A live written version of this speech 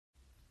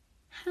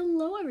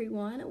Hello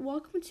everyone,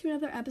 welcome to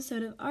another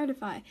episode of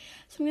Artify.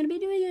 So I'm going to be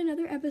doing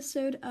another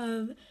episode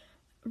of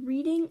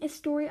reading a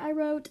story I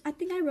wrote. I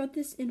think I wrote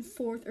this in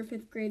 4th or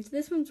 5th grade, so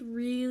this one's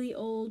really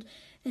old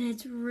and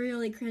it's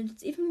really cringe.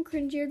 It's even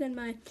cringier than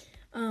my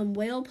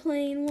whale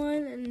plane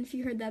one, and if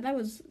you heard that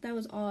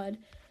was odd.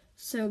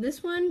 So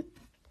this one,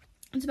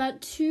 it's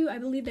about two, I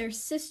believe they're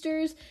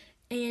sisters,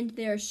 and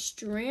they're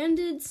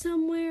stranded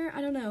somewhere.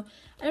 I don't know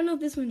if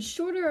this one's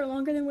shorter or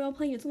longer than Whale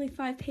Plane. It's only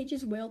 5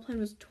 pages. Whale Plane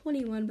was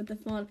 21, but the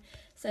font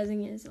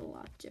sizing is a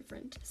lot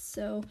different.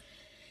 So,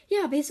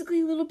 yeah,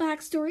 basically, a little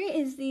backstory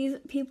is these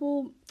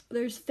people,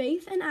 there's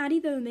Faith and Addie,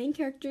 they're the main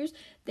characters.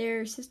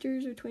 They're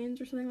sisters or twins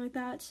or something like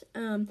that.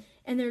 And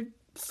they're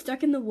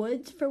stuck in the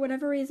woods for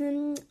whatever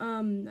reason.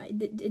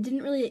 It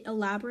didn't really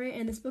elaborate,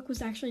 and this book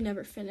was actually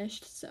never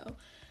finished. So,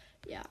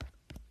 yeah.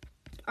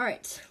 All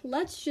right,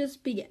 let's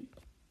just begin.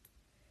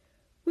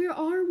 Where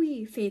are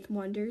we? Faith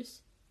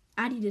wonders.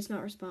 Addie does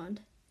not respond.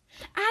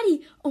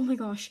 Addie! Oh my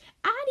gosh.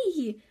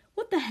 Addie!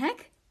 What the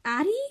heck?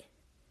 Addie?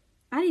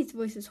 Addie's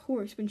voice is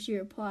hoarse when she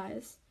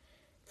replies.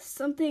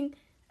 Something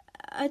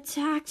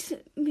attacked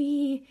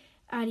me,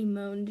 Addie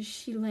moaned as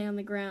she lay on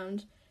the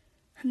ground.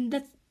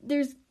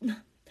 There's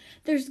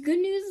good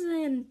news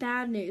and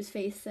bad news,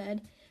 Faith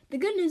said. The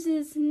good news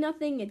is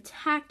nothing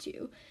attacked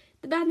you.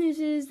 The bad news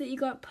is that you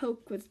got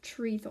poked with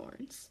tree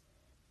thorns.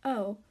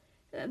 Oh.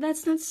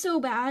 That's not so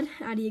bad,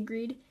 Addie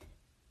agreed.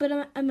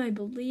 But am I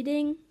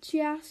bleeding?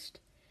 She asked.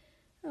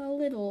 A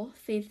little,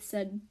 Faith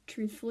said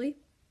truthfully.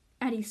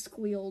 Addie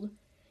squealed.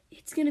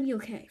 It's gonna be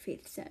okay,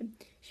 Faith said.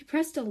 She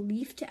pressed a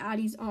leaf to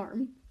Addie's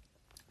arm.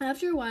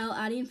 After a while,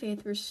 Addie and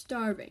Faith were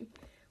starving.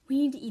 We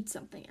need to eat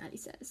something, Addie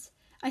says.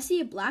 I see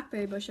a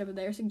blackberry bush over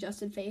there,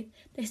 suggested Faith.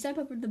 They step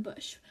over the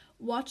bush,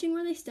 watching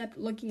where they stepped,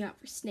 looking out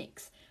for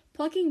snakes.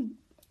 Plucking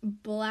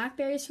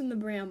blackberries from the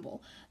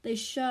bramble. They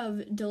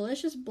shove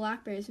delicious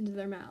blackberries into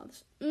their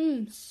mouths.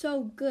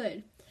 So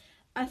good.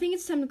 I think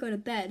it's time to go to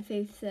bed,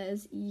 Faith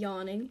says,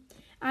 yawning.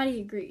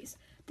 Addie agrees.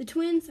 The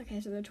twins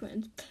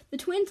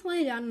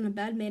lay down on a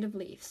bed made of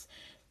leaves.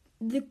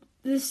 The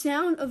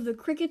sound of the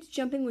crickets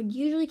jumping would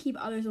usually keep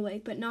others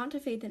awake, but not to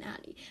Faith and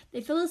Addie.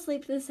 They fell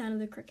asleep to the sound of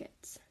the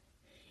crickets.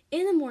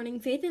 In the morning,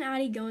 Faith and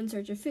Addie go in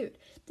search of food.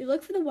 They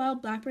look for the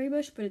wild blackberry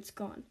bush, but it's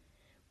gone.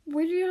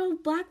 Where did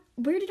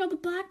all the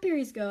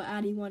blackberries go?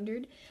 Addie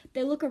wondered.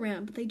 They look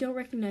around, but they don't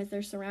recognize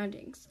their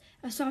surroundings.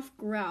 A soft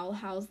growl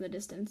howls in the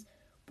distance.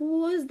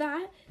 What was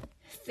that?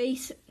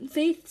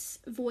 Faith's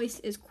voice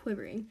is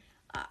quivering.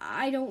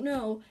 I don't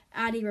know,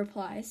 Addie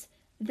replies.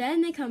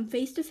 Then they come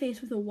face to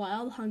face with a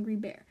wild, hungry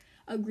bear,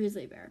 a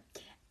grizzly bear.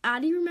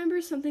 Addie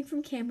remembers something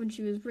from camp when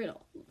she was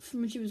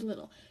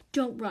little.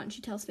 Don't run,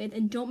 she tells Faith,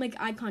 and don't make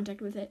eye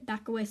contact with it.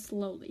 Back away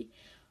slowly.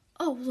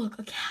 Oh, look,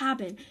 a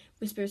cabin,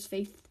 whispers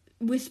Faith.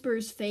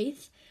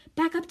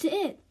 Back up to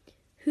it.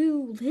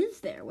 Who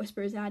lives there?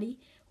 Whispers Addie.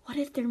 What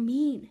if they're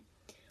mean?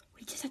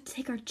 We just have to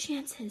take our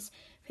chances,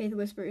 Faith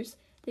whispers.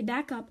 They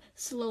back up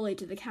slowly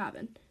to the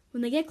cabin.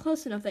 When they get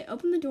close enough, they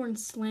open the door and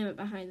slam it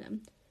behind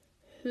them.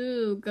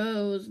 Who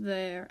goes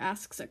there?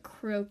 Asks a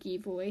croaky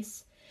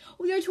voice.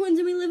 We are twins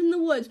and we live in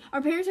the woods.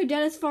 Our parents are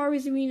dead as far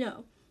as we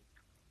know.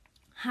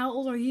 How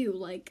old are you?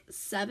 Like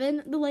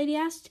 7? The lady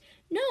asked.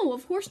 No,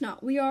 of course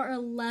not. We are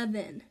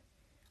 11.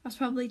 I was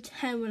probably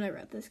 10 when I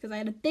wrote this, because I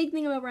had a big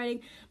thing about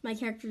writing my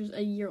characters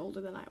a year older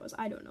than I was.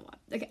 I don't know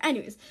why. Okay,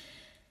 anyways.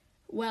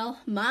 Well,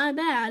 my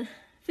bad.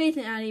 Faith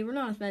and Addie were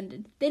not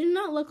offended. They did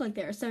not look like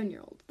they were a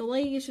 7-year-old. The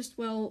lady is just,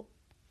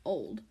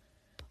 old.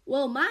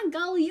 Well, my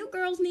golly, you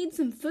girls need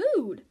some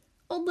food.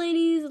 Old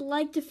ladies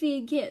like to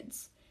feed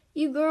kids.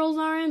 You girls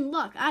are in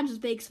luck. I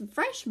just baked some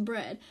fresh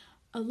bread.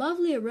 A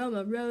lovely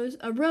aroma arose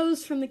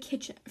from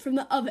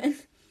the oven.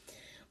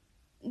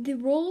 The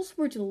rolls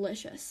were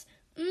delicious.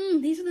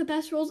 These are the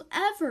best rolls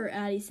ever,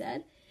 Addie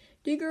said.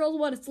 Do you girls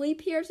want to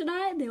sleep here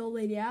tonight? The old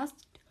lady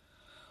asked.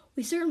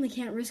 We certainly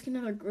can't risk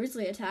another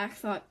grizzly attack,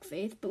 thought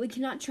Faith, but we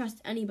cannot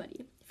trust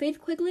anybody. Faith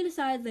quickly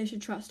decided they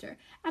should trust her.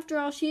 After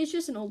all, she is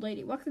just an old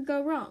lady. What could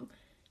go wrong?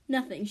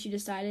 Nothing, she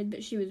decided,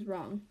 but she was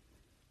wrong.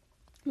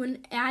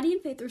 When Addie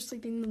and Faith were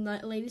sleeping, the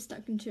lady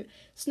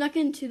snuck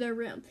into their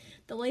room.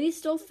 The lady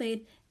stole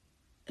Faith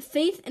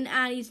and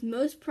Addie's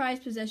most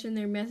prized possession,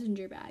 their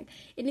messenger bag.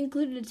 It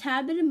included a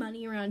tad bit of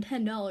money, around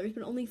 $10,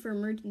 but only for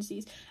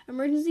emergencies.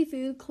 Emergency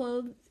food,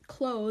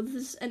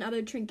 clothes, and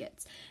other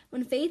trinkets.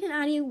 When Faith and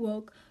Addie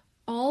awoke,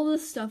 all the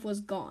stuff was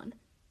gone.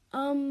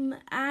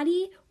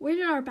 Addie, where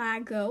did our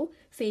bag go?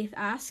 Faith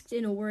asked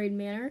in a worried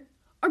manner.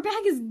 Our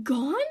bag is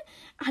gone?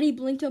 Addie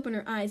blinked open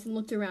her eyes and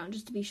looked around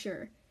just to be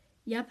sure.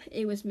 Yep,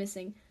 it was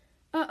missing.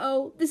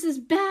 Uh-oh, this is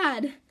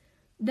bad.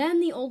 Then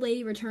the old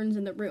lady returns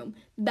in the room,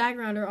 the bag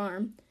around her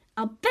arm.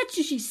 I'll bet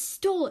you she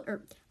stole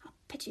it,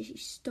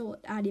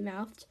 Addie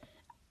mouthed.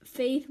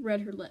 Faith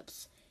read her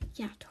lips.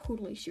 Yeah,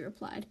 totally, she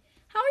replied.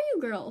 How are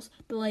you girls?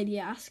 The lady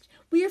asked.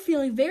 We are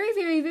feeling very,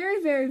 very,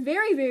 very, very,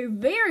 very, very,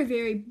 very,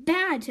 very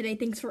bad today.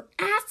 Thanks for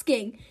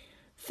asking,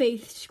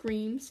 Faith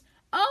screams.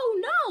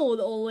 Oh no,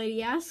 the old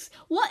lady asks.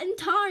 What in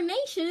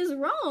tarnation is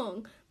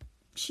wrong?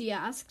 She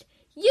asked.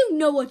 You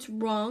know what's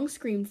wrong,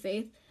 screamed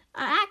Faith.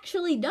 I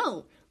actually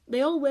don't.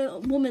 The old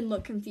woman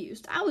looked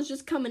confused. I was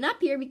just coming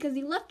up here because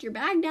you left your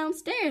bag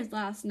downstairs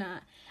last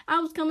night. I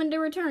was coming to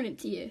return it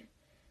to you.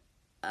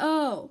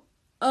 Oh,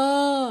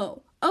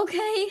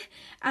 okay,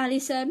 Addie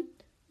said.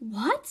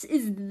 What?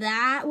 Is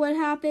that what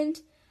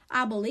happened?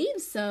 I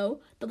believe so.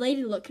 The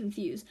lady looked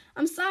confused.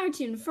 I'm sorry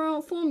to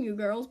inform you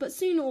girls, but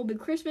soon it will be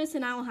Christmas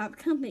and I will have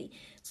company,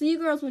 so you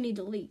girls will need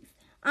to leave.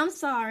 I'm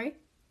sorry.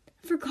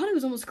 I forgot it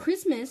was almost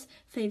Christmas,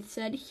 Faith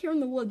said. Here in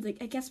the woods,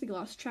 I guess we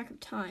lost track of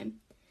time.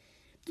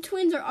 The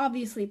twins are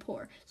obviously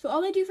poor, so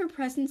all they do for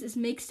presents is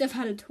make stuff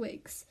out of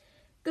twigs.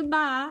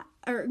 Goodbye,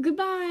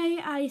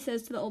 Addie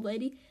says to the old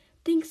lady.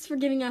 Thanks for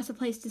giving us a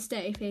place to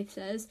stay, Faith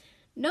says.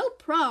 No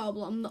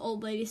problem, the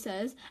old lady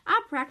says.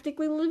 I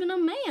practically live in a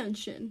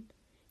mansion.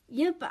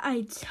 Yep,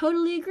 I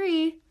totally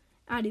agree,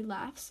 Addie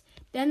laughs.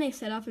 Then they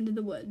set off into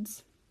the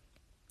woods.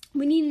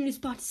 We need a new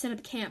spot to set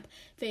up camp,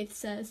 Faith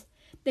says.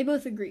 They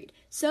both agreed,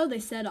 so they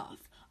set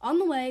off. On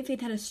the way,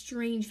 Faith had a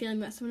strange feeling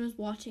that someone was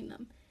watching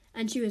them,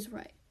 and she was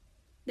right.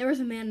 There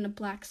was a man in a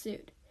black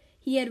suit.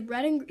 He had a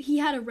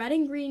red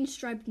and green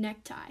striped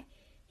necktie.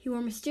 He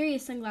wore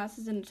mysterious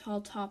sunglasses and a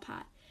tall top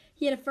hat.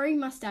 He had a furry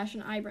mustache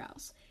and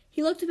eyebrows.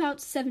 He looked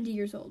about 70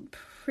 years old,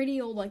 pretty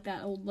old like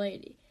that old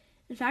lady.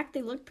 In fact,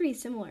 they looked pretty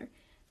similar.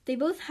 They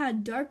both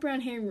had dark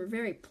brown hair and were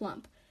very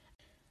plump.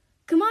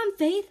 Come on,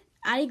 Faith!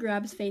 Addie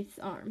grabs Faith's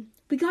arm.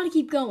 We gotta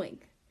keep going.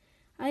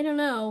 I don't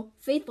know.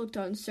 Faith looked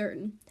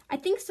uncertain. I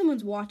think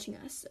someone's watching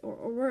us,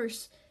 or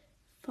worse,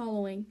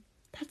 following.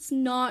 That's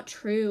not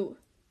true.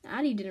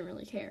 Addie didn't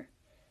really care.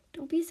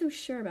 Don't be so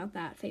sure about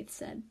that, Faith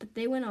said, but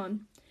they went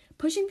on.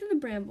 Pushing through the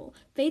bramble,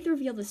 Faith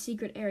revealed a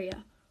secret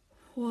area.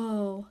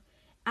 Whoa.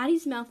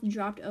 Addie's mouth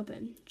dropped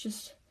open.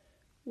 Just,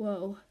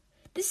 whoa.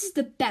 This is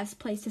the best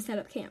place to set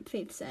up camp,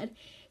 Faith said.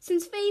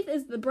 Since Faith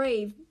is the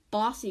brave,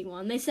 bossy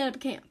one, they set up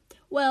camp.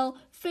 Well,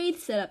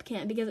 Faith set up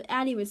camp because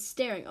Addie was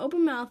staring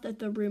open-mouthed at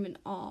the room in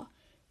awe.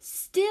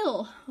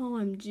 Still,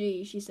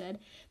 OMG, she said.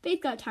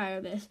 Faith got tired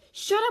of this.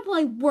 Shut up while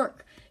I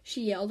work,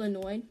 she yelled,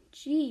 annoyed.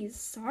 Geez,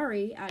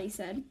 sorry, Addie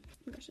said.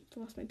 Oh my gosh, I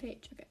lost my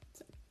page. Okay,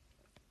 so.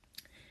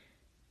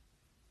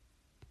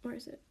 Where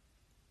is it?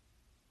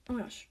 Oh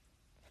my gosh.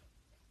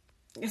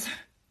 Yes.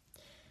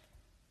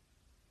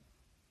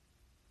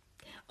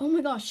 Oh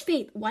my gosh,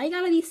 Faith, why you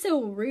gotta be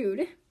so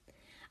rude?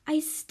 I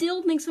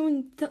still think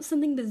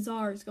something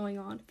bizarre is going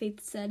on,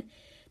 Faith said.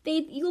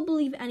 Faith, you'll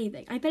believe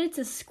anything. I bet it's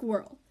a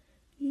squirrel.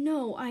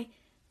 No, I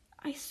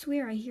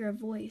swear I hear a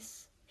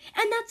voice.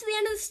 And that's the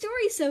end of the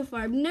story so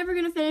far. I'm never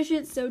going to finish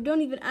it, so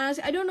don't even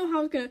ask. I don't know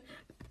how it's going to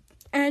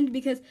end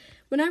because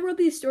when I wrote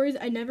these stories,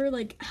 I never,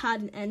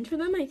 had an end for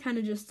them. I kind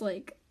of just,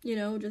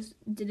 just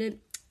did it,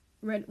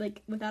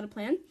 without a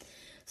plan.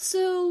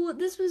 So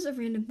this was a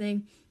random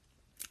thing.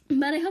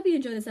 But I hope you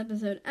enjoyed this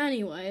episode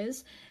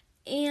anyways.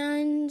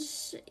 And,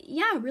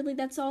 yeah, really,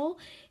 that's all.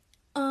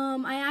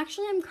 I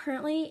actually am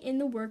currently in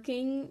the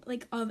working,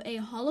 of a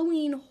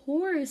Halloween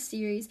horror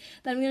series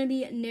that I'm going to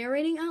be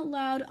narrating out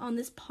loud on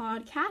this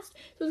podcast.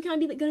 So it's going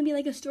to be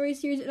like a story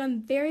series, and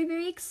I'm very,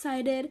 very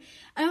excited.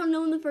 I don't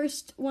know when the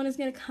first one is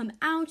going to come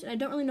out, and I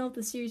don't really know what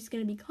the series is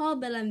going to be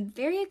called, but I'm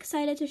very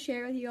excited to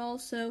share it with you all,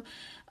 so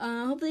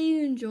hopefully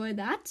you enjoy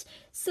that.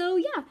 So,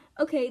 yeah,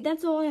 okay,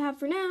 that's all I have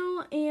for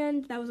now,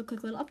 and that was a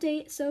quick little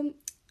update, so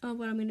of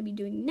what I'm going to be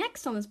doing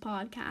next on this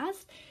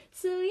podcast.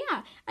 So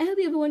yeah, I hope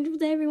you have a wonderful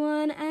day,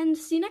 everyone, and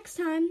see you next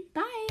time.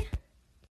 Bye!